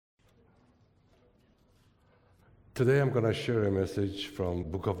Today I'm going to share a message from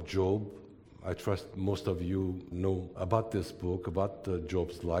Book of Job. I trust most of you know about this book, about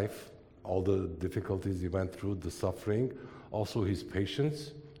Job's life, all the difficulties he went through, the suffering, also his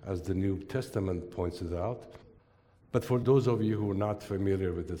patience, as the New Testament points it out. But for those of you who are not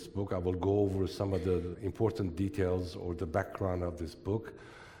familiar with this book, I will go over some of the important details or the background of this book.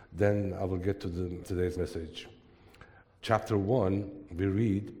 Then I will get to today's message. Chapter 1, we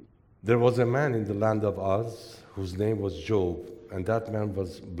read, "There was a man in the land of Uz whose name was Job, and that man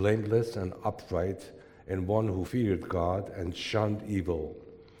was blameless and upright, and one who feared God and shunned evil."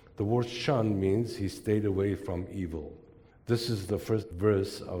 The word shun means he stayed away from evil. This is the first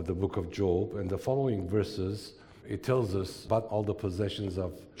verse of the book of Job, and the following verses, it tells us about all the possessions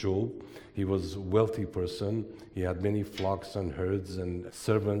of Job. He was a wealthy person. He had many flocks and herds and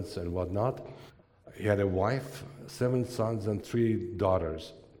servants and whatnot. He had a wife, 7 sons and 3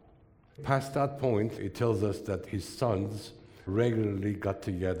 daughters. Past that point, it tells us that his sons regularly got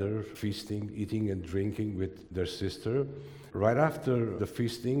together, feasting, eating and drinking with their sister. Right after the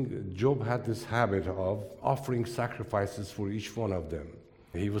feasting, Job had this habit of offering sacrifices for each one of them.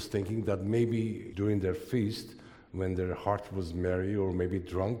 He was thinking that maybe during their feast, when their heart was merry or maybe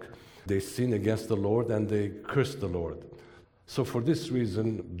drunk, they sinned against the Lord and they cursed the Lord. So for this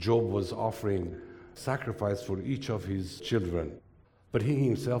reason, Job was offering sacrifice for each of his children. But he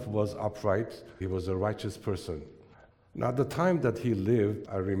himself was upright. He was a righteous person. Now, at the time that he lived,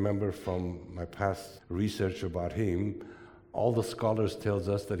 I remember from my past research about him, all the scholars tells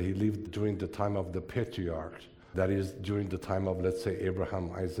us that he lived during the time of the patriarchs. That is, during the time of, let's say, Abraham,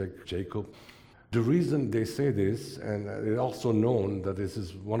 Isaac, Jacob. The reason they say this, and it's also known that this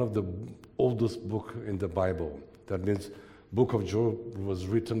is one of the oldest book in the Bible. That means Book of Job was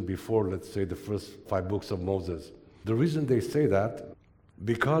written before, let's say, the first 5 books of Moses. The reason they say that,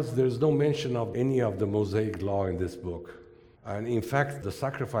 because there's no mention of any of the Mosaic law in this book. And in fact, the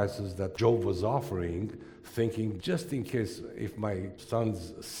sacrifices that Job was offering, thinking just in case if my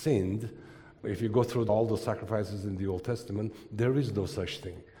sons sinned, if you go through all the sacrifices in the Old Testament, there is no such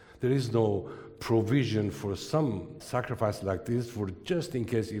thing. There is no provision for some sacrifice like this for just in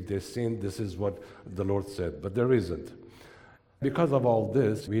case if they sin, this is what the Lord said. But there isn't. Because of all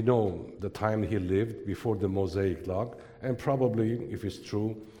this, we know the time he lived before the Mosaic law, and probably, if it's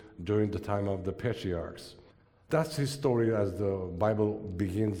true, during the time of the patriarchs. That's his story as the Bible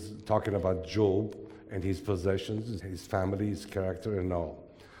begins talking about Job and his possessions, his family, his character, and all.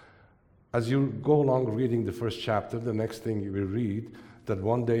 As you go along reading the first chapter, the next thing you will read, that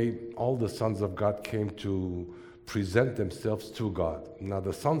one day all the sons of God came to present themselves to God. Now,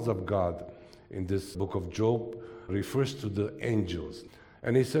 the sons of God in this book of Job refers to the angels.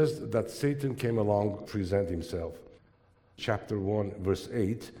 And he says that Satan came along to present himself. Chapter 1, verse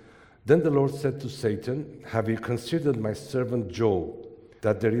 8, "Then the Lord said to Satan, 'Have you considered my servant Job,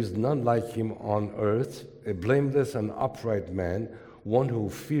 that there is none like him on earth, a blameless and upright man, one who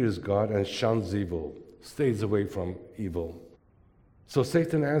fears God and shuns evil, stays away from evil?' So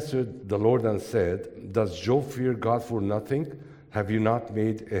Satan answered the Lord and said, 'Does Job fear God for nothing? Have you not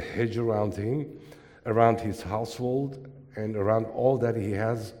made a hedge around him, around his household, and around all that he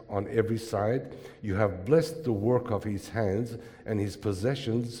has on every side? You have blessed the work of his hands, and his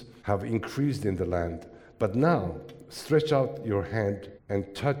possessions have increased in the land. But now stretch out your hand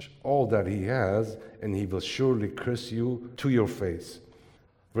and touch all that he has, and he will surely curse you to your face.'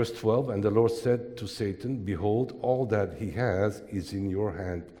 Verse 12, "And the Lord said to Satan, 'Behold, all that he has is in your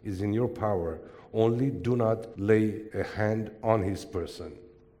hand, is in your power. Only do not lay a hand on his person.'"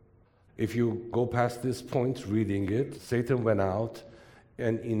 If you go past this point reading it, Satan went out,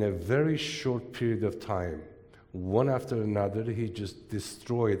 and in a very short period of time, one after another, he just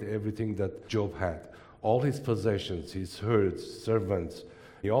destroyed everything that Job had. All his possessions, his herds, servants.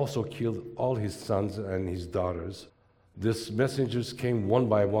 He also killed all his sons and his daughters. These messengers came one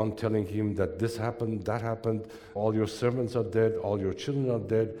by one telling him that this happened, that happened, all your servants are dead, all your children are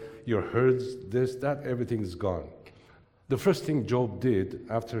dead, your herds, this, that, everything is gone. The first thing Job did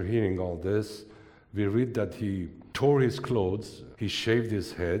after hearing all this, we read that he tore his clothes, he shaved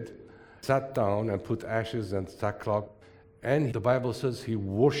his head, sat down and put ashes and sackcloth, and the Bible says he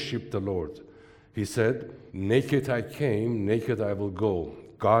worshiped the Lord. He said, "Naked I came, naked I will go.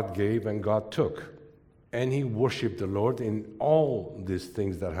 God gave and God took." And he worshiped the Lord in all these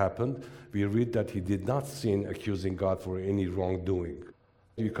things that happened. We read that he did not sin, accusing God for any wrongdoing.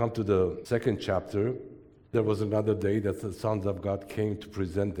 You come to the second chapter. There was another day that the sons of God came to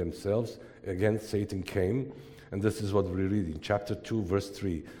present themselves. Again, Satan came, and this is what we read in chapter 2, verse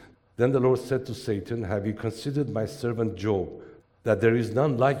 3. "Then the Lord said to Satan, 'Have you considered my servant Job, that there is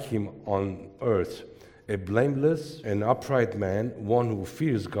none like him on earth, a blameless and upright man, one who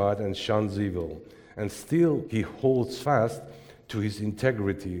fears God and shuns evil. And still he holds fast to his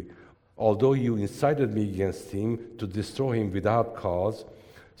integrity, although you incited me against him to destroy him without cause.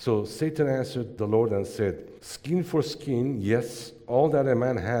 So Satan answered the Lord and said, skin for skin, yes, all that a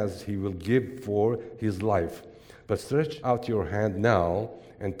man has he will give for his life. But stretch out your hand now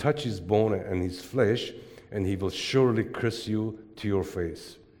and touch his bone and his flesh, and he will surely curse you to your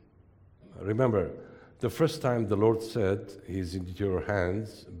face. Remember, the first time the Lord said, he's in your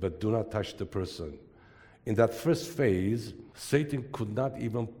hands, but do not touch the person. In that first phase, Satan could not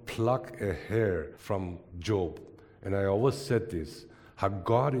even pluck a hair from Job. And I always said this, how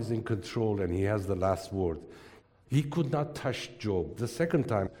God is in control and he has the last word. He could not touch Job. The second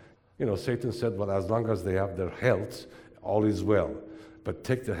time, Satan said, well, as long as they have their health, all is well. But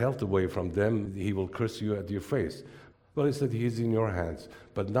take the health away from them, he will curse you at your face. Well, he said, he's in your hands,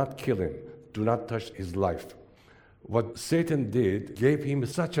 but not kill him. Do not touch his life. What Satan did gave him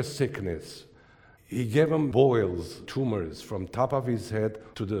such a sickness. He gave him boils, tumors, from top of his head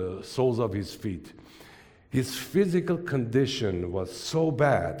to the soles of his feet. His physical condition was so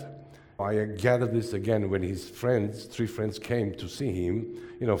bad. I gathered this again when his friends, 3 friends, came to see him.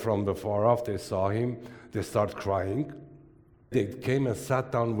 From the far off, they saw him. They started crying. They came and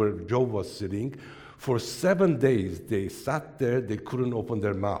sat down where Job was sitting. For 7 days, they sat there. They couldn't open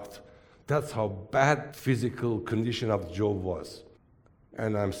their mouth. That's how bad physical condition of Job was.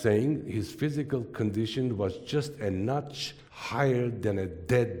 And I'm saying his physical condition was just a notch higher than a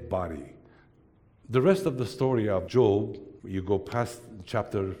dead body. The rest of the story of Job, you go past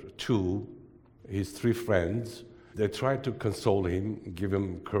chapter 2, his 3 friends, they tried to console him, give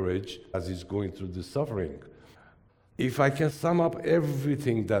him courage as he's going through the suffering. If I can sum up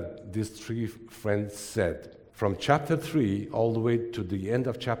everything that these 3 friends said, from chapter 3 all the way to the end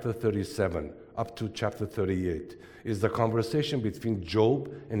of chapter 37, up to chapter 38, is the conversation between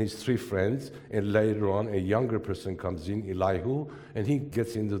Job and his 3 friends, and later on a younger person comes in, Elihu, and he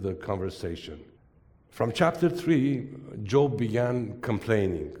gets into the conversation. From chapter 3, Job began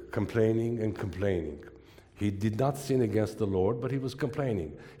complaining. He did not sin against the Lord, but he was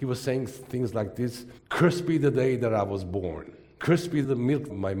complaining. He was saying things like this, "Cursed be the day that I was born. Cursed be the milk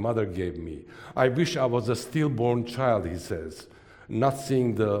my mother gave me. I wish I was a stillborn child," he says, not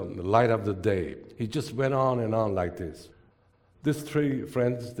seeing the light of the day. He just went on and on like this. These 3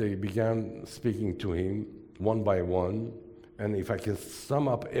 friends, they began speaking to him one by one. And if I can sum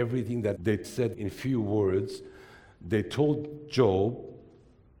up everything that they said in few words, they told Job,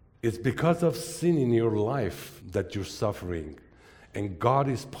 it's because of sin in your life that you're suffering. And God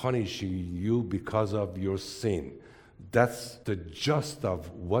is punishing you because of your sin. That's the gist of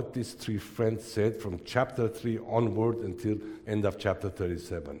what these 3 friends said from chapter 3 onward until end of chapter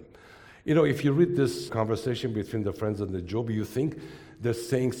 37. If you read this conversation between the friends and the Job, you think they're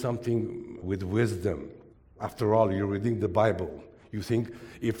saying something with wisdom. After all, you're reading the Bible. You think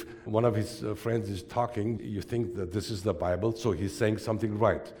if one of his friends is talking, you think that this is the Bible, so he's saying something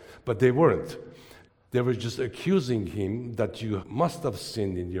right. But they weren't. They were just accusing him that you must have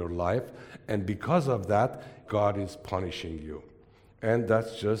sinned in your life, and because of that, God is punishing you. And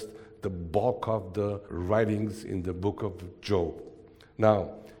that's just the bulk of the writings in the book of Job. Now,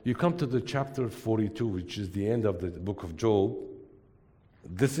 you come to the chapter 42, which is the end of the book of Job.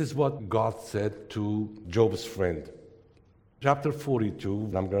 This is what God said to Job's friend. Chapter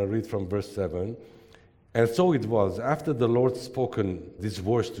 42, I'm going to read from verse 7. And so it was, after the Lord spoken these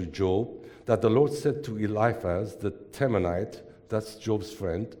words to Job, that the Lord said to Eliphaz, the Temanite, that's Job's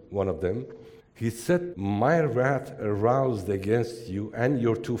friend, one of them, he said, my wrath aroused against you and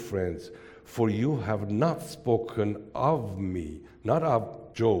your 2 friends, for you have not spoken of me, not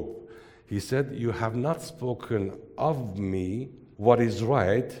of Job. He said, you have not spoken of me what is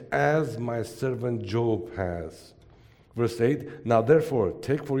right, as my servant Job has. Verse 8, now therefore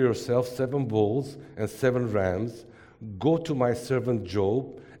take for yourself 7 bulls and 7 rams, go to my servant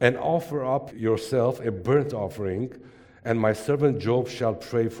Job, and offer up yourself a burnt offering, and my servant Job shall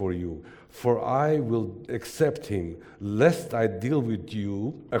pray for you. For I will accept him, lest I deal with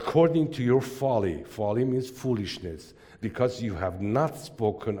you according to your folly. Folly means foolishness, because you have not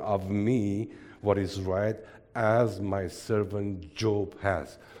spoken of me what is right, as my servant Job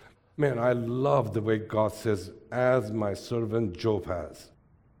has. Man, I love the way God says, as my servant Job has.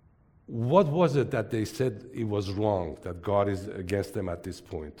 What was it that they said it was wrong, that God is against them at this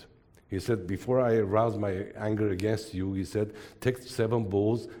point? He said, before I arouse my anger against you, he said, take 7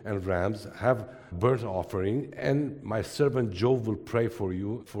 bulls and rams, have burnt offering, and my servant Job will pray for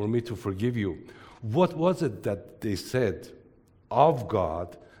you, for me to forgive you. What was it that they said of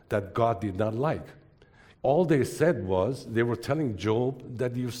God that God did not like? All they said was, they were telling Job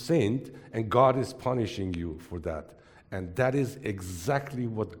that you sinned and God is punishing you for that. And that is exactly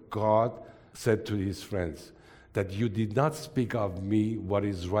what God said to his friends, that you did not speak of me what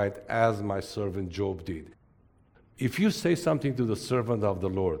is right as my servant Job did. If you say something to the servant of the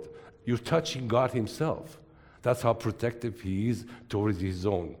Lord, you're touching God himself. That's how protective he is towards his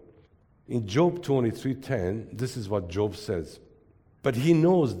own. In Job 23:10, this is what Job says. But he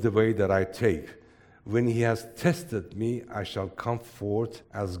knows the way that I take. When he has tested me, I shall come forth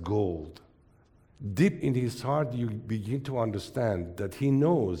as gold. Deep in his heart, you begin to understand that he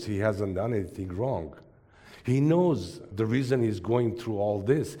knows he hasn't done anything wrong. He knows the reason he's going through all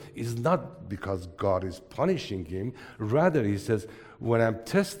this is not because God is punishing him. Rather, he says, when I'm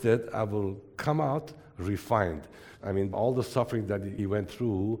tested, I will come out refined. I mean, all the suffering that he went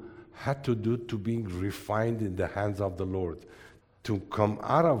through had to do to being refined in the hands of the Lord. To come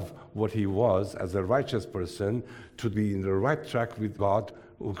out of what he was as a righteous person, to be in the right track with God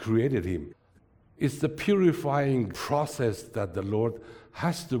who created him. It's the purifying process that the Lord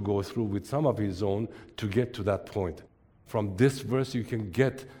has to go through with some of his own to get to that point. From this verse, you can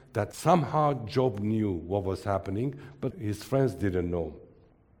get that somehow Job knew what was happening, but his friends didn't know.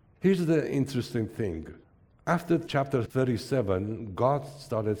 Here's the interesting thing. After chapter 37, God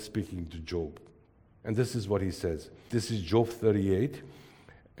started speaking to Job. And this is what he says. This is Job 38.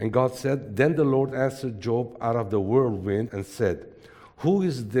 And God said, Then the Lord answered Job out of the whirlwind and said, Who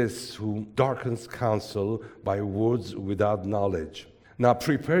is this who darkens counsel by words without knowledge? Now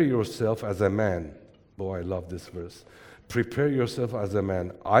prepare yourself as a man. Boy, I love this verse. Prepare yourself as a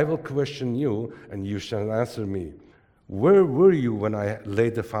man. I will question you, and you shall answer me. Where were you when I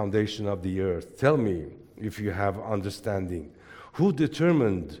laid the foundation of the earth? Tell me, if you have understanding. Who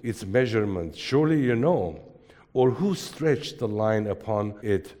determined its measurement? Surely you know. Or who stretched the line upon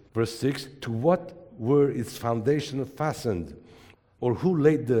it? Verse 6, to what were its foundation fastened? Or who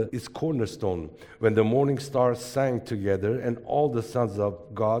laid its cornerstone? When the morning stars sang together and all the sons of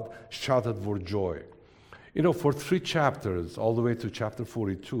God shouted for joy. You know, for 3 chapters, all the way to chapter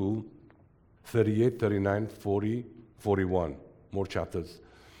 42, 38, 39, 40, 41, more chapters.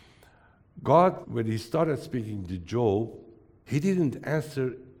 God, when he started speaking to Job, he didn't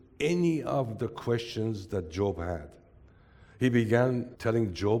answer any of the questions that Job had. He began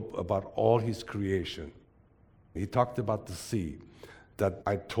telling Job about all his creation. He talked about the sea, that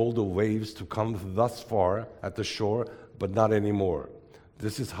I told the waves to come thus far at the shore, but not anymore.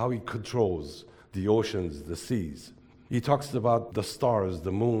 This is how he controls the oceans, the seas. He talks about the stars,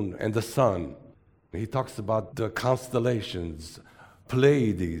 the moon, and the sun. He talks about the constellations,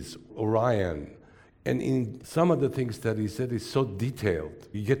 Pleiades, Orion. And in some of the things that he said is so detailed.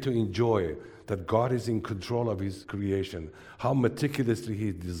 You get to enjoy that God is in control of his creation, how meticulously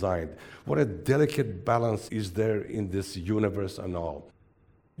he designed, what a delicate balance is there in this universe and all.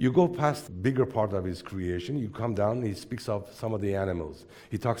 You go past the bigger part of his creation, you come down, he speaks of some of the animals.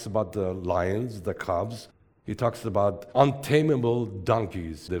 He talks about the lions, the cubs. He talks about untamable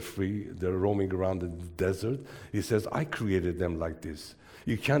donkeys. They're free, they're roaming around the desert. He says, I created them like this.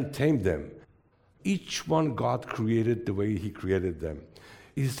 You can't tame them. Each one God created the way he created them.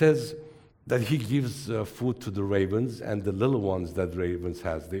 He says that he gives food to the ravens and the little ones that ravens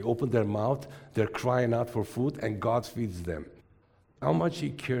has. They open their mouth, they're crying out for food, and God feeds them. How much he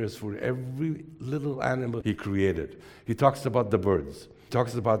cares for every little animal he created. He talks about the birds. He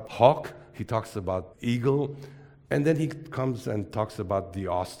talks about hawk. He talks about eagle. And then he comes and talks about the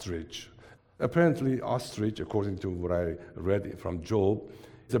ostrich. Apparently, ostrich, according to what I read from Job,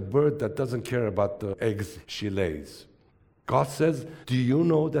 is a bird that doesn't care about the eggs she lays. God says, do you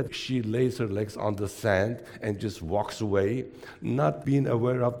know that she lays her legs on the sand and just walks away, not being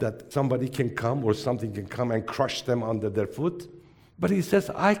aware of that somebody can come or something can come and crush them under their foot? But he says,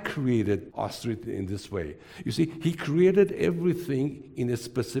 I created ostrich in this way. You see, he created everything in a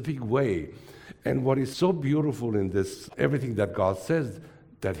specific way. And what is so beautiful in this, everything that God says,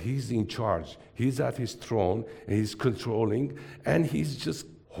 that he's in charge. He's at his throne, and he's controlling, and he's just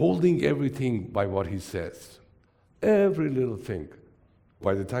holding everything by what he says. Every little thing.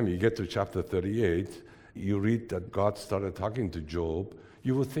 By the time you get to chapter 38, you read that God started talking to Job.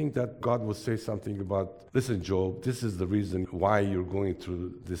 You would think that God would say something about, listen, Job, this is the reason why you're going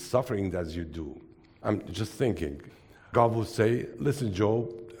through this suffering as you do. I'm just thinking. God would say, listen,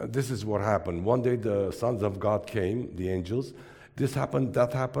 Job, this is what happened. One day the sons of God came, the angels. This happened,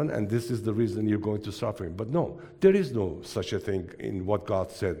 that happened, and this is the reason you're going to suffering. But no, there is no such a thing in what God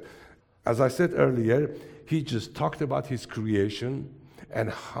said. As I said earlier, he just talked about his creation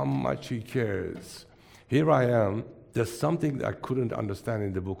and how much he cares. Here I am. There's something that I couldn't understand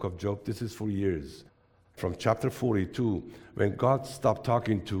in the book of Job. This is for years. from chapter 42, when God stopped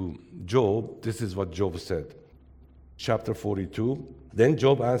talking to Job, this is what Job said. Chapter 42, then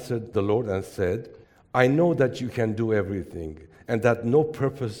Job answered the Lord and said, I know that you can do everything, and that no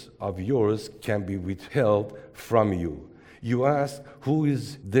purpose of yours can be withheld from you. You ask, who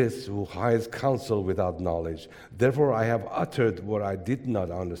is this who hides counsel without knowledge? Therefore I have uttered what I did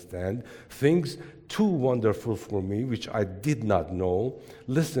not understand, things too wonderful for me, which I did not know.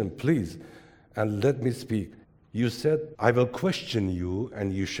 Listen, please, and let me speak. You said, I will question you,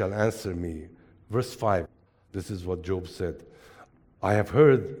 and you shall answer me. Verse 5, this is what Job said. I have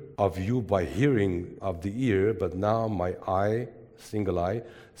heard of you by hearing of the ear, but now my eye, single eye,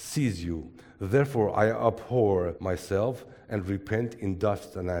 sees you. Therefore I abhor myself and repent in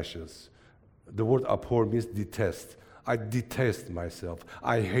dust and ashes. The word abhor means detest. I detest myself.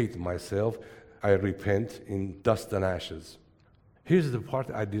 I hate myself. I repent in dust and ashes. Here's the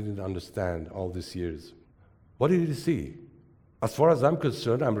part I didn't understand all these years. What did he see? As far as I'm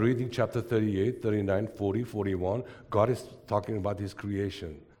concerned, I'm reading chapter 38, 39, 40, 41. God is talking about his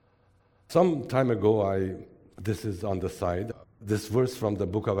creation. Some time ago, this is on the side, this verse from the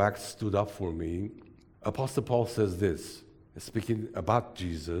book of Acts stood up for me. Apostle Paul says this, speaking about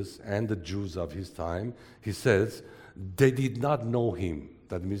Jesus and the Jews of his time. He says, they did not know him.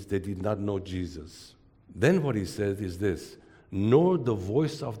 That means they did not know Jesus. Then what he says is this, nor the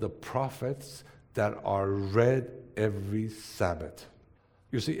voice of the prophets that are read every Sabbath.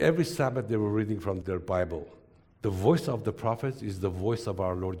 You see, every Sabbath they were reading from their Bible. The voice of the prophets is the voice of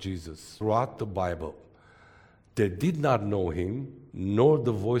our Lord Jesus throughout the Bible. They did not know him, nor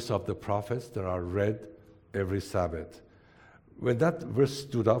the voice of the prophets that are read every Sabbath. When that verse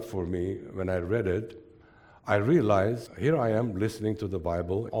stood up for me, when I read it, I realized, here I am listening to the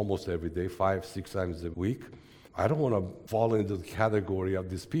Bible almost every day, 5, 6 times a week. I don't want to fall into the category of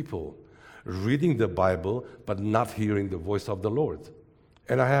these people, reading the Bible, but not hearing the voice of the Lord.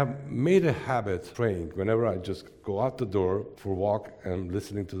 And I have made a habit praying. Whenever I just go out the door for a walk and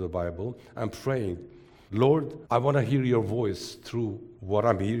listening to the Bible, I'm praying, Lord, I want to hear your voice through what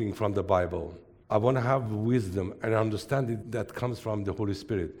I'm hearing from the Bible. I want to have wisdom and understanding that comes from the Holy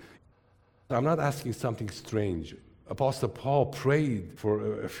Spirit. I'm not asking something strange. Apostle Paul prayed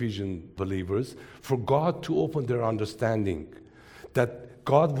for Ephesian believers, for God to open their understanding, that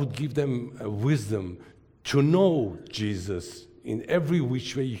God would give them wisdom to know Jesus in every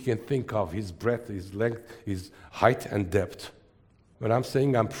which way you can think of, his breadth, his length, his height and depth. When I'm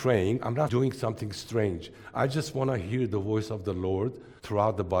saying I'm praying, I'm not doing something strange. I just want to hear the voice of the Lord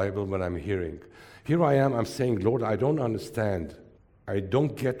throughout the Bible when I'm hearing. Here I am, I'm saying, Lord, I don't understand. I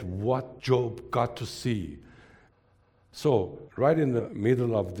don't get what Job got to see. So, right in the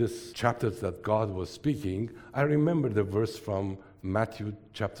middle of this chapter that God was speaking, I remember the verse from Matthew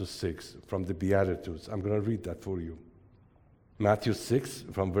chapter 6, from the Beatitudes. I'm going to read that for you. Matthew 6,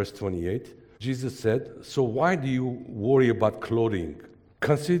 from verse 28, Jesus said, so why do you worry about clothing?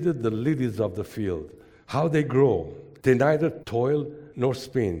 Consider the lilies of the field, how they grow. They neither toil nor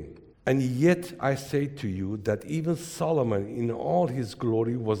spin. And yet I say to you that even Solomon in all his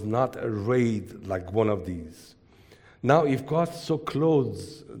glory was not arrayed like one of these. Now if God so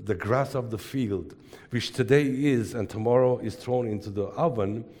clothes the grass of the field, which today is and tomorrow is thrown into the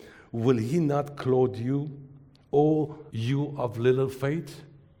oven, will he not clothe you, O you of little faith?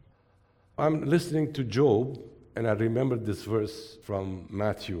 I'm listening to Job, and I remember this verse from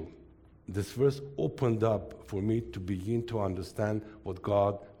Matthew. This verse opened up for me to begin to understand what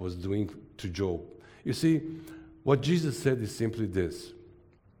God was doing to Job. You see, what Jesus said is simply this,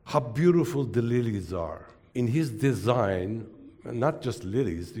 how beautiful the lilies are. In his design, not just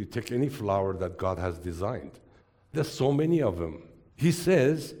lilies, you take any flower that God has designed. There's so many of them. He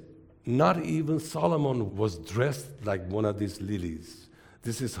says, not even Solomon was dressed like one of these lilies.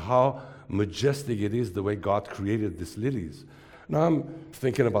 This is how majestic it is, the way God created these lilies. Now I'm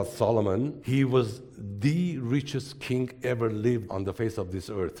thinking about Solomon. He was the richest king ever lived on the face of this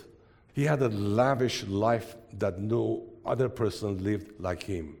earth. He had a lavish life that no other person lived like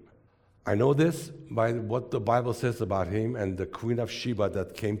him. I know this by what the Bible says about him and the Queen of Sheba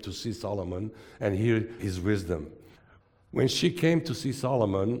that came to see Solomon and hear his wisdom. When she came to see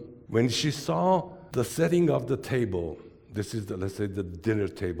Solomon, when she saw the setting of the table, this is, let's say, the dinner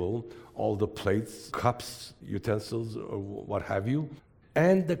table, all the plates, cups, utensils, or what have you,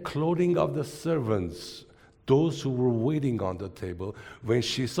 and the clothing of the servants, those who were waiting on the table. When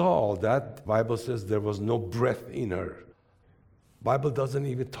she saw all that, the Bible says there was no breath in her. Bible doesn't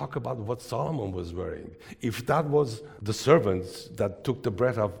even talk about what Solomon was wearing. If that was the servants that took the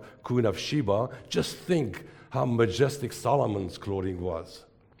breath of Queen of Sheba, just think how majestic Solomon's clothing was.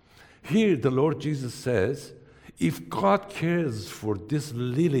 Here the Lord Jesus says, if God cares for this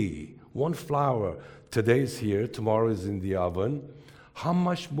lily, one flower, today is here, tomorrow is in the oven, how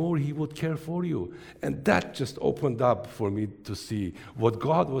much more he would care for you. And that just opened up for me to see what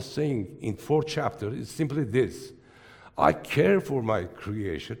God was saying in 4th chapter is simply this. I care for my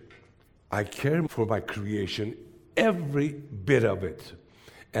creation. I care for my creation, every bit of it.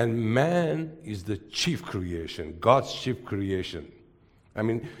 And man is the chief creation, God's chief creation. I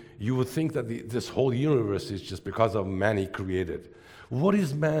mean, you would think that this whole universe is just because of man he created. What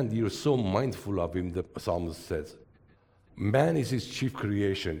is man? You're so mindful of him, the psalmist says. Man is his chief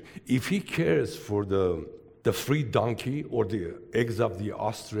creation. If he cares for the free donkey or the eggs of the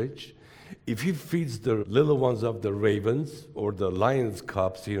ostrich, if he feeds the little ones of the ravens or the lion's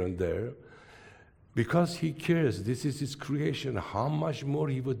cubs here and there, because he cares, this is his creation, how much more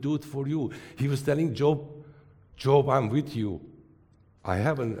he would do it for you. He was telling Job, Job, I'm with you. I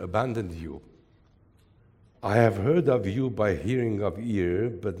haven't abandoned you. I have heard of you by hearing of ear,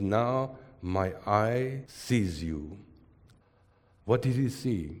 but now my eye sees you. What did he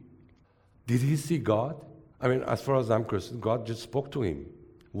see? Did he see God? I mean, as far as I'm concerned, God just spoke to him.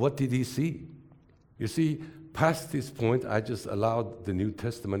 What did he see? You see, past this point, I just allowed the New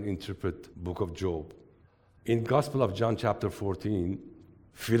Testament interpret book of Job. In Gospel of John chapter 14,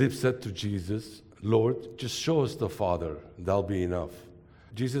 Philip said to Jesus, Lord, just show us the Father, that'll be enough.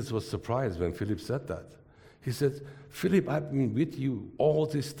 Jesus was surprised when Philip said that. He said, Philip, I've been with you all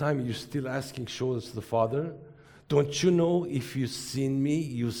this time, you're still asking, show us the Father? Don't you know if you've seen me,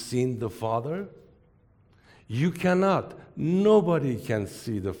 you've seen the Father? You cannot. Nobody can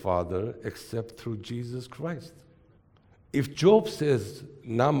see the Father except through Jesus Christ. If Job says,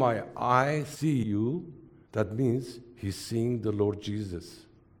 now my eye see you, that means he's seeing the Lord Jesus.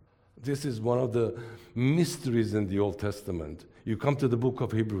 This is one of the mysteries in the Old Testament. You come to the book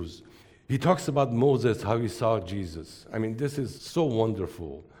of Hebrews. He talks about Moses, how he saw Jesus. I mean, this is so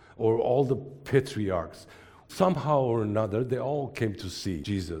wonderful. Or all the patriarchs. Somehow or another, they all came to see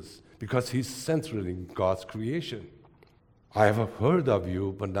Jesus because he's central in God's creation. I have heard of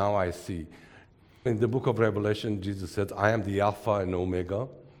you, but now I see. In the book of Revelation, Jesus said, I am the Alpha and Omega.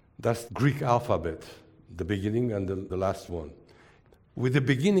 That's Greek alphabet, the beginning and the last one. With the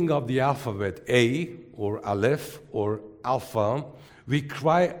beginning of the alphabet, A, or Aleph, or Alpha, we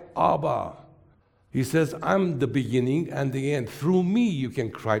cry, Abba. He says, I'm the beginning and the end. Through me, you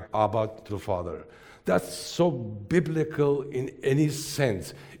can cry, Abba, to the Father. That's so biblical in any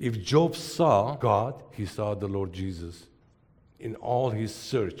sense. If Job saw God, he saw the Lord Jesus in all his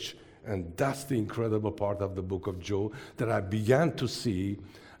search. And that's the incredible part of the book of Job that I began to see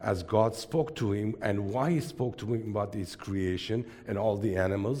as God spoke to him and why he spoke to him about his creation and all the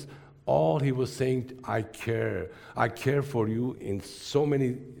animals. All he was saying, I care. I care for you in so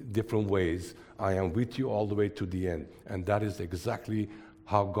many different ways. I am with you all the way to the end. And that is exactly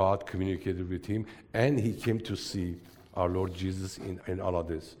how God communicated with him. And he came to see our Lord Jesus in all of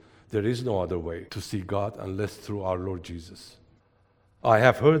this. There is no other way to see God unless through our Lord Jesus. I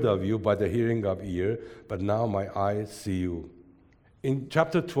have heard of you by the hearing of ear, but now my eyes see you. In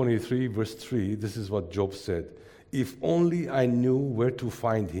chapter 23, verse 3, this is what Job said. If only I knew where to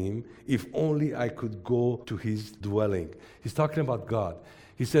find him, if only I could go to his dwelling. He's talking about God.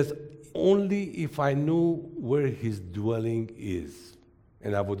 He says, only if I knew where his dwelling is,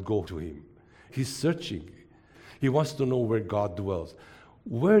 and I would go to him. He's searching. He wants to know where God dwells.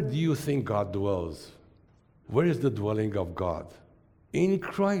 Where do you think God dwells? Where is the dwelling of God? In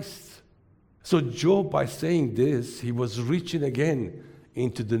Christ. So Job, by saying this, he was reaching again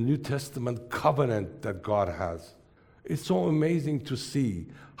into the New Testament covenant that God has. It's so amazing to see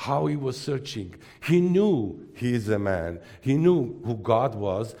how he was searching. He knew he is a man. He knew who God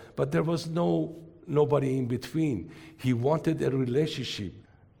was, but there was nobody in between. He wanted a relationship.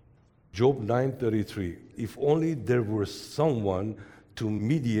 Job 9:33. If only there were someone to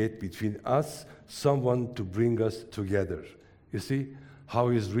mediate between us, someone to bring us together. You see how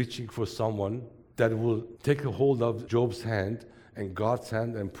he's reaching for someone that will take a hold of Job's hand and God's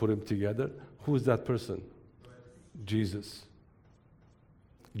hand and put them together. Who is that person? Jesus.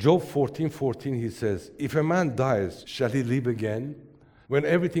 Job 14:14, he says, if a man dies, shall he live again? When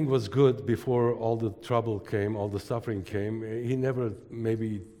everything was good, before all the trouble came, all the suffering came, he never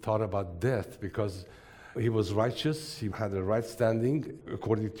maybe thought about death because he was righteous, he had a right standing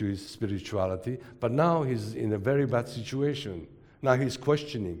according to his spirituality, but now he's in a very bad situation. Now he's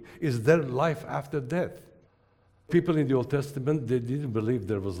questioning, is there life after death? People in the Old Testament, they didn't believe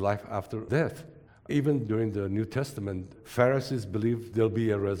there was life after death. Even during the New Testament, Pharisees believed there'll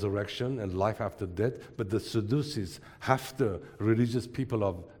be a resurrection and life after death, but the Sadducees, half the religious people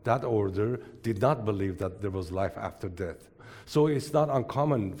of that order, did not believe that there was life after death. So it's not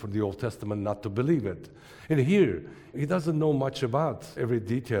uncommon for the Old Testament not to believe it. And here, he doesn't know much about every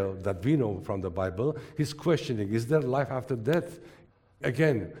detail that we know from the Bible. He's questioning, is there life after death?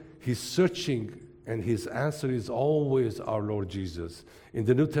 Again, he's searching, and his answer is always our Lord Jesus. In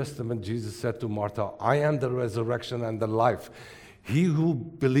the New Testament, Jesus said to Martha, I am the resurrection and the life. He who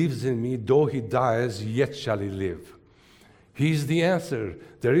believes in me, though he dies, yet shall he live. He's the answer.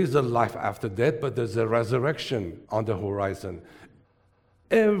 There is a life after death, but there's a resurrection on the horizon.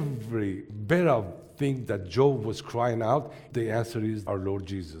 Every bit of thing that Job was crying out, the answer is our Lord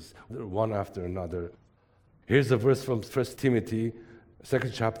Jesus, one after another. Here's a verse from 1 Timothy,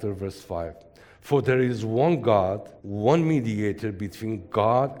 2nd chapter, verse 5. For there is one God, one mediator between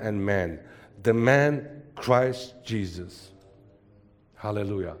God and man, the man Christ Jesus.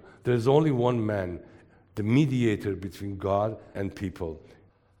 Hallelujah. There is only one man, the mediator between God and people.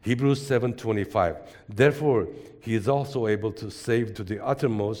 Hebrews 7:25. Therefore, he is also able to save to the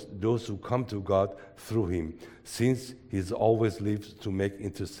uttermost those who come to God through him, since he always lives to make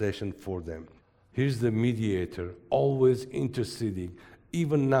intercession for them. Here's the mediator, always interceding,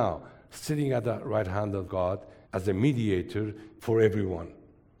 even now, sitting at the right hand of God as a mediator for everyone.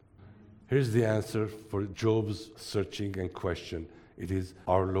 Here's the answer for Job's searching and question. It is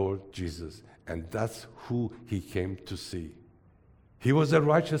our Lord Jesus, and that's who he came to see. He was a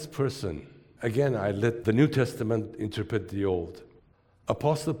righteous person. Again, I let the New Testament interpret the Old.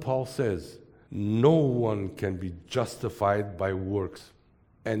 Apostle Paul says, no one can be justified by works.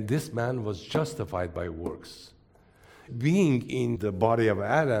 And this man was justified by works. Being in the body of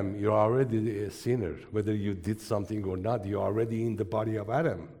Adam, you're already a sinner. Whether you did something or not, you're already in the body of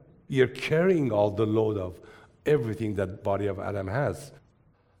Adam. You're carrying all the load of everything that body of Adam has.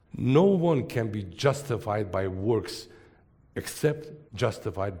 No one can be justified by works except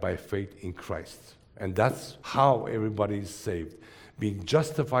justified by faith in Christ. And that's how everybody is saved. Being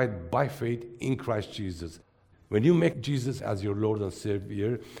justified by faith in Christ Jesus. When you make Jesus as your Lord and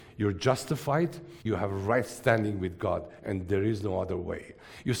Savior, you're justified, you have right standing with God, and there is no other way.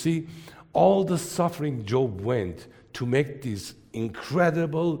 You see, all the suffering Job went to make this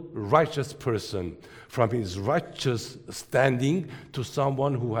incredible righteous person from his righteous standing to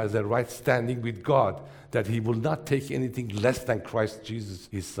someone who has a right standing with God, that he will not take anything less than Christ Jesus,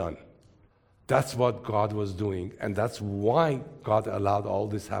 his Son. That's what God was doing, and that's why God allowed all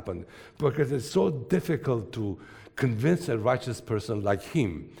this happen. Because it's so difficult to convince a righteous person like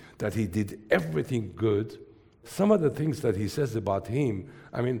him that he did everything good. Some of the things that he says about him,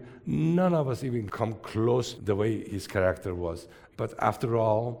 I mean, none of us even come close the way his character was. But after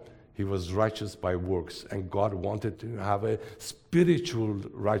all, he was righteous by works, and God wanted to have a spiritual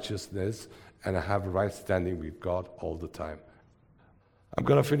righteousness and have right standing with God all the time. I'm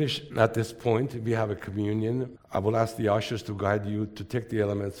going to finish at this point. We have a communion. I will ask the ushers to guide you to take the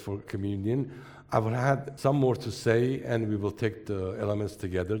elements for communion. I will have some more to say, and we will take the elements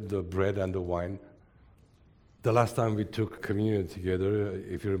together, the bread and the wine. The last time we took communion together,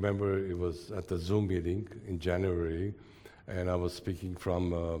 if you remember, it was at the Zoom meeting in January, and I was speaking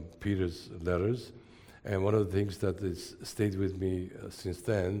from Peter's letters. And one of the things that has stayed with me since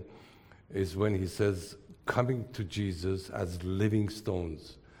then is when he says, coming to Jesus as living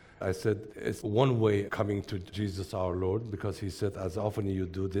stones. I said, it's one way coming to Jesus our Lord, because he said, as often you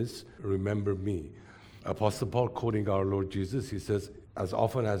do this, remember me. Apostle Paul, quoting our Lord Jesus, he says, as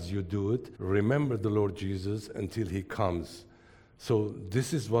often as you do it, remember the Lord Jesus until he comes. So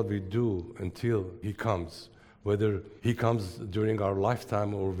this is what we do until he comes. Whether he comes during our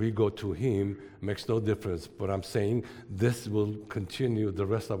lifetime or we go to him makes no difference. But I'm saying this will continue the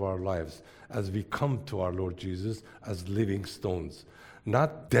rest of our lives as we come to our Lord Jesus as living stones,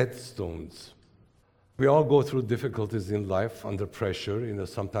 not dead stones. We all go through difficulties in life under pressure.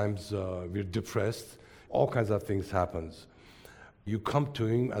 Sometimes we're depressed. All kinds of things happen. You come to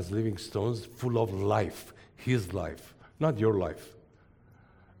him as living stones full of life, his life, not your life.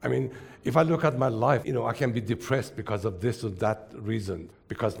 I mean, if I look at my life, I can be depressed because of this or that reason,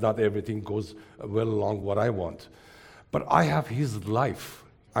 because not everything goes well along what I want. But I have his life.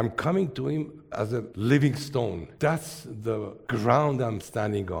 I'm coming to him as a living stone. That's the ground I'm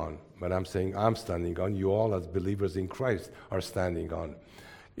standing on. But I'm saying I'm standing on, you all as believers in Christ are standing on.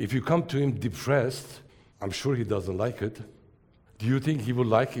 If you come to him depressed, I'm sure he doesn't like it. Do you think he would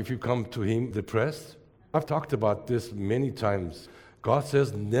like if you come to him depressed? I've talked about this many times. God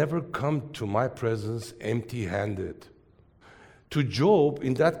says, never come to my presence empty-handed. To Job,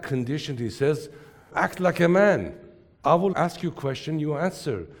 in that condition, he says, Act like a man. I will ask you a question, you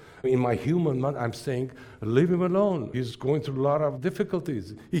answer. In my human mind, I'm saying, leave him alone. He's going through a lot of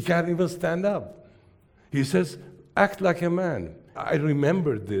difficulties. He can't even stand up. He says, act like a man. I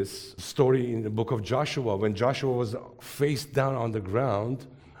remember this story in the book of Joshua. When Joshua was face down on the ground,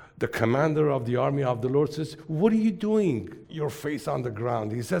 the commander of the army of the Lord says, what are you doing? Your face on the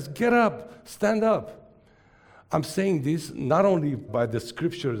ground. He says, get up, stand up. I'm saying this not only by the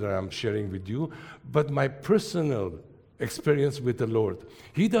scripture that I'm sharing with you, but my personal experience with the Lord.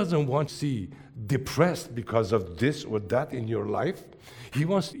 He doesn't want to see depressed because of this or that in your life. He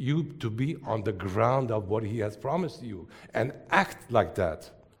wants you to be on the ground of what he has promised you and act like that.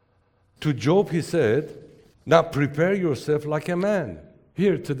 To Job, he said, now prepare yourself like a man.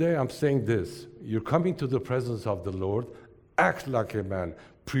 Here today, I'm saying this. You're coming to the presence of the Lord. Act like a man.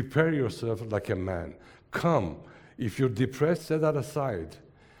 Prepare yourself like a man. Come. If you're depressed, set that aside.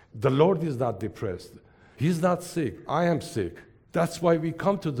 The Lord is not depressed. He's not sick. I am sick. That's why we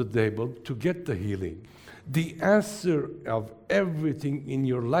come to the table to get the healing. The answer of everything in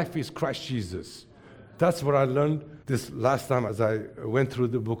your life is Christ Jesus. That's what I learned this last time as I went through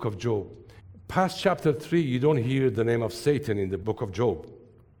the book of Job. Past chapter 3, you don't hear the name of Satan in the book of Job.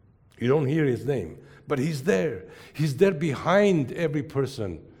 You don't hear his name. But he's there. He's there behind every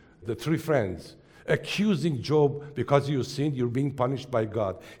person. The three friends accusing Job because you sinned, you're being punished by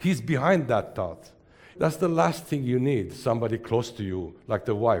God. He's behind that thought. That's the last thing you need, somebody close to you, like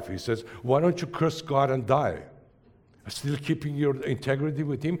the wife. He says, why don't you curse God and die? Still keeping your integrity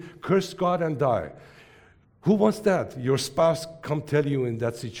with him? Curse God and die. Who wants that? Your spouse come tell you in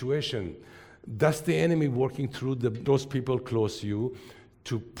that situation. That's the enemy working through those people close to you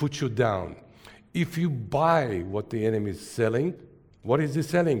to put you down. If you buy what the enemy is selling, what is he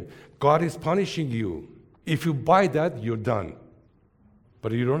selling? God is punishing you. If you buy that, you're done.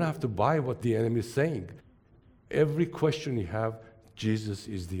 But you don't have to buy what the enemy is saying. Every question you have, Jesus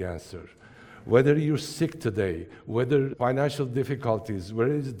is the answer. Whether you're sick today, whether financial difficulties,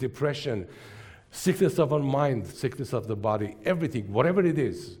 whether it's depression, sickness of our mind, sickness of the body, everything, whatever it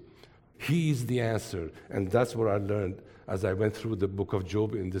is, he is the answer. And that's what I learned as I went through the book of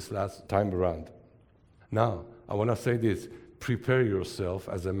Job in this last time around. Now, I want to say this. Prepare yourself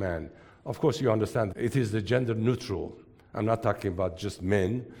as a man. Of course, you understand, it is the gender neutral. I'm not talking about just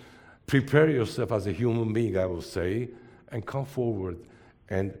men. Prepare yourself as a human being, I will say, and come forward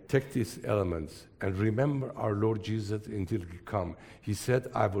and take these elements. And remember our Lord Jesus until he come. He said,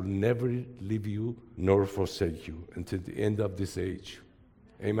 I will never leave you nor forsake you until the end of this age.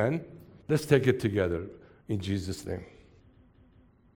 Amen? Let's take it together in Jesus' name.